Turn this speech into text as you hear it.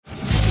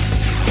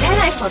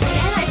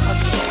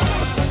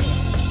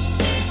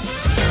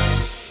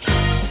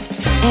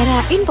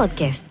Era in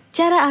Podcast,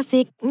 cara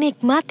asik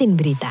nikmatin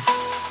berita.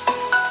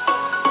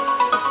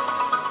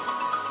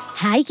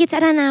 Hai Kids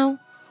Aranau,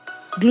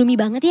 gloomy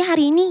banget ya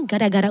hari ini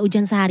gara-gara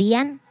hujan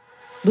seharian.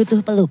 Butuh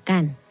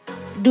pelukan?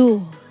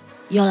 Duh,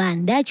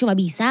 Yolanda cuma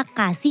bisa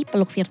kasih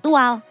peluk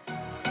virtual.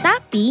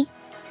 Tapi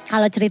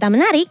kalau cerita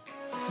menarik,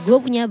 gue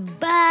punya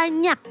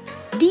banyak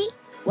di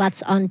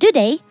What's On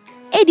Today,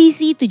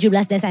 edisi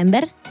 17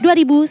 Desember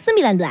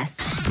 2019.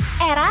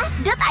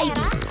 Era.id.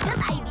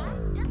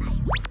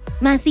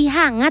 Masih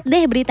hangat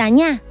deh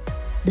beritanya.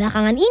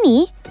 Belakangan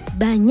ini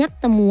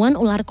banyak temuan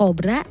ular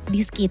kobra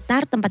di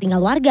sekitar tempat tinggal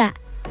warga.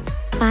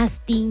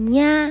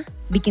 Pastinya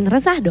bikin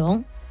resah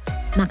dong.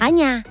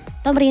 Makanya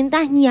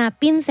pemerintah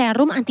nyiapin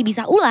serum anti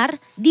bisa ular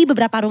di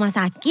beberapa rumah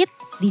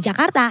sakit di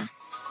Jakarta.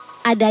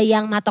 Ada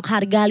yang matok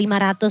harga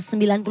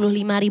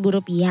Rp595.000.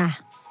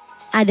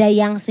 Ada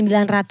yang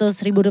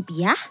Rp900.000.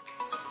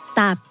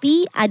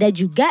 Tapi ada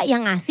juga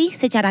yang ngasih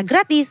secara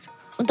gratis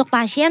untuk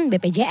pasien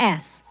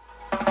BPJS.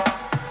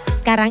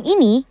 Sekarang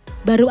ini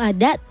baru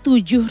ada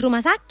 7 rumah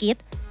sakit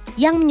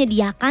yang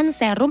menyediakan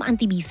serum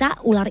anti bisa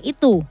ular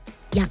itu,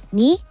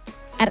 yakni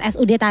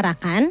RSUD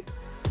Tarakan,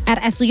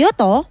 RS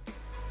Suyoto,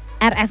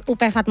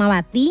 RSUP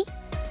Fatmawati,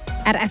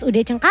 RSUD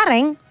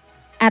Cengkareng,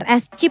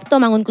 RS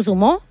Cipto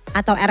Mangunkusumo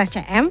atau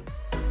RSCM,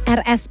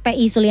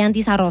 RSPI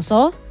Sulianti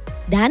Saroso,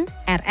 dan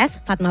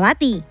RS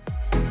Fatmawati.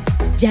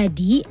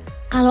 Jadi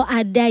kalau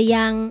ada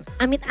yang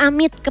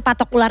amit-amit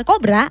kepatok ular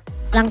kobra,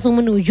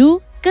 langsung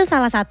menuju ke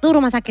salah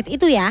satu rumah sakit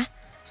itu ya,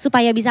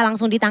 supaya bisa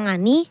langsung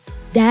ditangani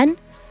dan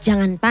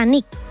jangan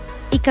panik.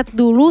 Ikat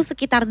dulu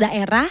sekitar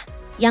daerah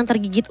yang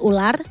tergigit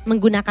ular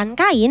menggunakan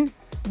kain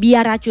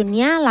biar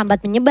racunnya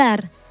lambat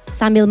menyebar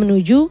sambil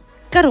menuju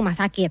ke rumah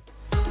sakit.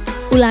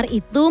 Ular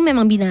itu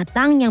memang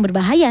binatang yang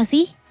berbahaya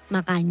sih,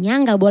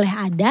 makanya nggak boleh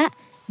ada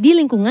di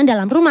lingkungan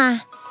dalam rumah.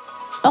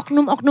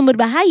 Oknum-oknum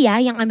berbahaya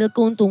yang ambil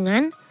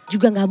keuntungan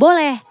juga nggak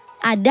boleh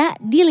ada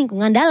di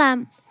lingkungan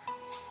dalam.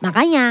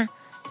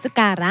 Makanya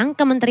sekarang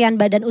Kementerian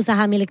Badan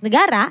Usaha Milik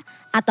Negara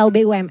atau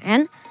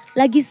BUMN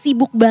lagi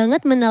sibuk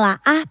banget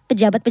menelaah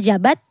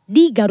pejabat-pejabat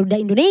di Garuda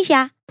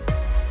Indonesia.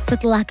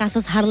 Setelah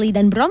kasus Harley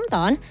dan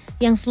Brompton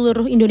yang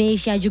seluruh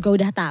Indonesia juga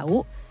udah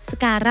tahu,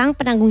 sekarang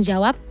penanggung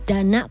jawab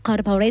dana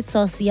Corporate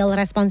Social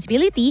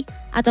Responsibility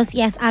atau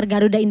CSR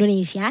Garuda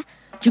Indonesia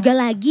juga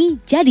lagi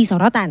jadi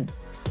sorotan.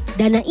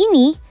 Dana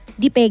ini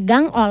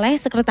dipegang oleh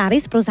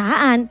sekretaris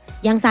perusahaan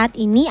yang saat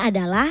ini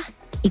adalah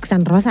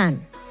Iksan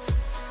Rosan.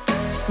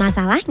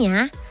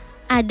 Masalahnya,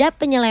 ada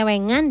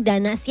penyelewengan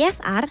dana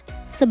CSR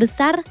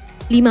sebesar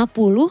 50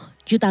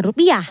 juta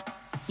rupiah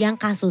yang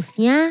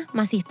kasusnya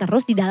masih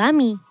terus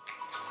didalami.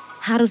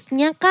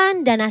 Harusnya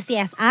kan dana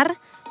CSR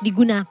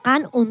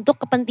digunakan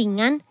untuk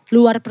kepentingan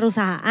luar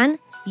perusahaan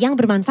yang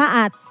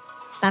bermanfaat.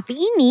 Tapi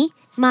ini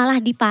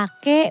malah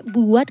dipakai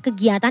buat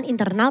kegiatan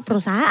internal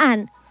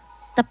perusahaan.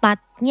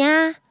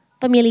 Tepatnya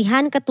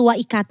pemilihan Ketua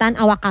Ikatan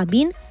Awak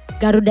Kabin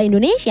Garuda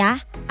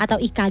Indonesia atau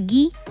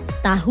IKAGI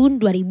tahun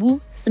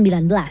 2019.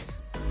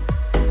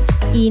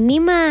 Ini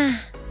mah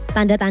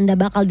tanda-tanda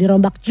bakal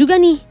dirombak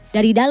juga nih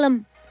dari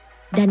dalam.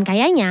 Dan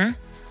kayaknya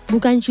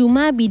bukan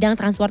cuma bidang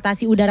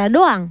transportasi udara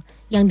doang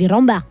yang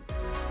dirombak.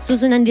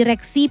 Susunan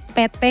direksi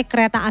PT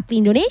Kereta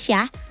Api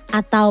Indonesia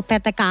atau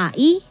PT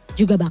KAI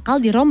juga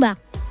bakal dirombak.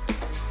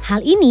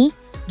 Hal ini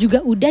juga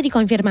udah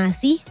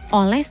dikonfirmasi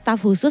oleh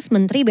staf khusus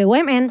Menteri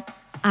BUMN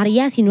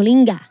Arya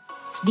Sinulinga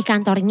di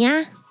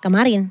kantornya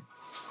kemarin.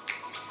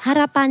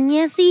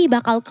 Harapannya sih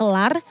bakal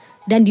kelar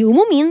dan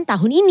diumumin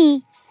tahun ini.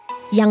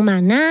 Yang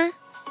mana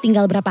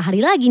tinggal berapa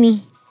hari lagi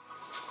nih.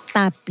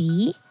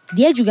 Tapi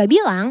dia juga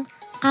bilang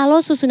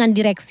kalau susunan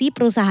direksi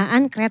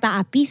perusahaan kereta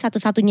api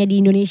satu-satunya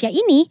di Indonesia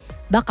ini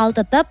bakal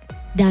tetap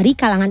dari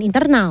kalangan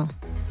internal.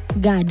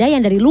 Gak ada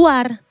yang dari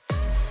luar.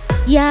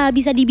 Ya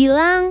bisa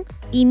dibilang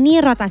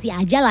ini rotasi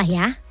aja lah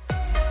ya.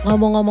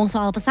 Ngomong-ngomong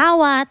soal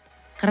pesawat,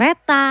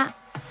 kereta,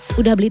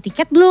 udah beli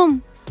tiket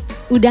belum?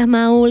 Udah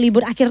mau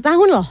libur akhir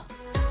tahun loh.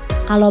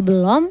 Kalau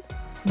belum,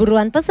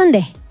 buruan pesen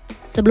deh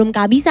sebelum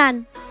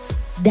kehabisan.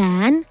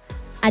 Dan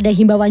ada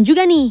himbauan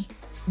juga nih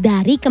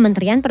dari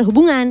Kementerian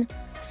Perhubungan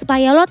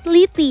supaya lo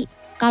teliti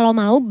kalau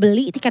mau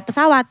beli tiket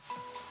pesawat.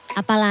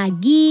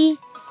 Apalagi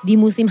di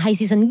musim high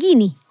season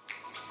gini.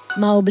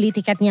 Mau beli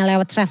tiketnya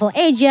lewat travel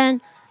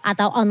agent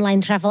atau online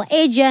travel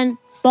agent,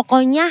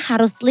 pokoknya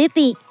harus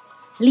teliti.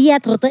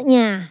 Lihat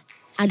rutenya,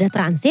 ada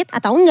transit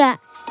atau enggak,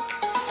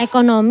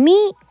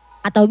 ekonomi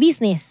atau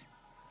bisnis.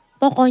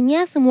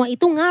 Pokoknya semua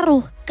itu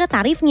ngaruh ke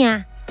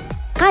tarifnya.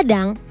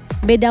 Kadang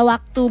beda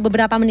waktu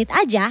beberapa menit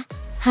aja,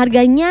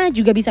 harganya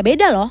juga bisa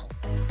beda loh.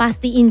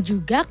 Pastiin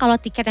juga kalau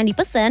tiket yang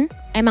dipesen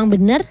emang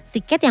bener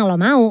tiket yang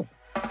lo mau.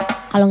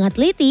 Kalau nggak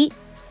teliti,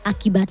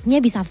 akibatnya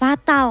bisa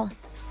fatal.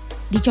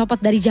 Dicopot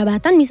dari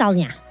jabatan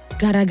misalnya,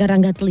 gara-gara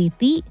nggak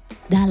teliti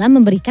dalam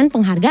memberikan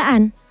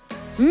penghargaan.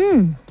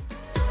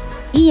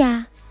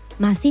 Iya,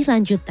 masih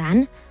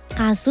lanjutan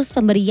kasus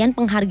pemberian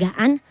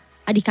penghargaan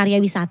Adikarya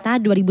Wisata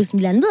 2019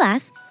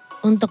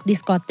 untuk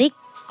diskotik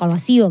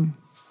Kolosium.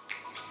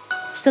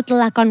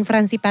 Setelah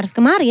konferensi pers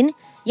kemarin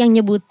yang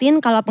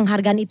nyebutin kalau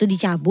penghargaan itu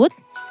dicabut.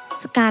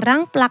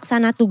 Sekarang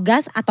pelaksana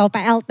tugas atau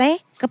PLT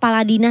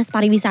Kepala Dinas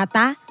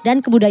Pariwisata dan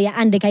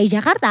Kebudayaan DKI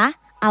Jakarta,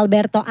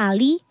 Alberto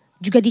Ali,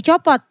 juga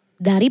dicopot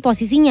dari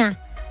posisinya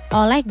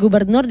oleh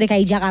Gubernur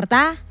DKI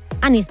Jakarta,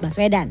 Anies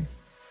Baswedan.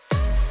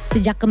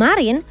 Sejak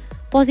kemarin,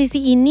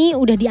 posisi ini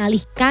udah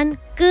dialihkan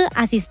ke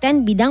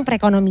Asisten Bidang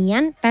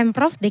Perekonomian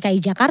Pemprov DKI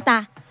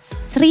Jakarta,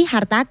 Sri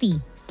Hartati.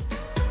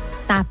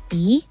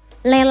 Tapi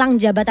lelang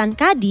jabatan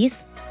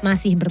Kadis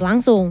masih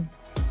berlangsung.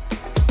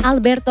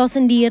 Alberto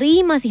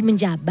sendiri masih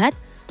menjabat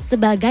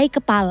sebagai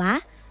Kepala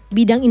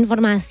Bidang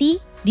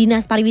Informasi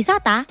Dinas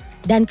Pariwisata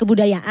dan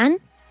Kebudayaan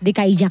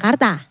DKI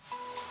Jakarta.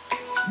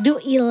 Duh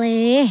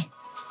ileh,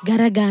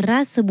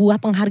 gara-gara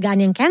sebuah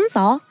penghargaan yang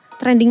cancel,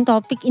 trending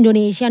topik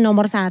Indonesia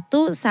nomor 1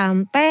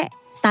 sampai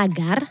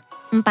tagar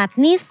 4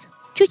 NIS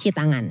cuci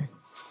tangan.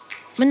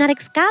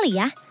 Menarik sekali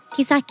ya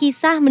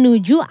kisah-kisah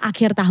menuju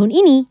akhir tahun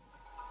ini.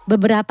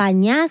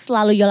 Beberapanya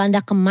selalu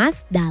Yolanda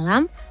kemas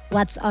dalam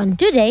What's On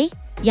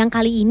Today yang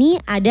kali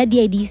ini ada di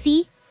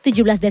edisi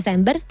 17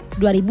 Desember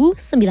 2019.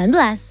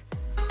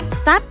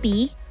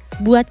 Tapi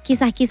buat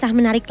kisah-kisah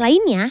menarik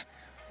lainnya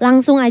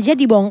langsung aja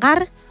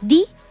dibongkar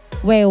di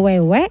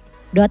www.era.id.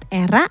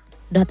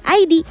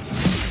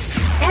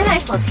 Era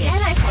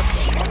Podcast.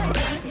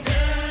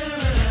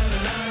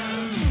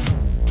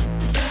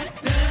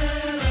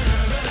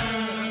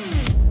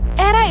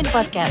 Era in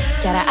Podcast,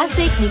 cara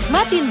asik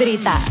nikmatin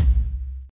berita.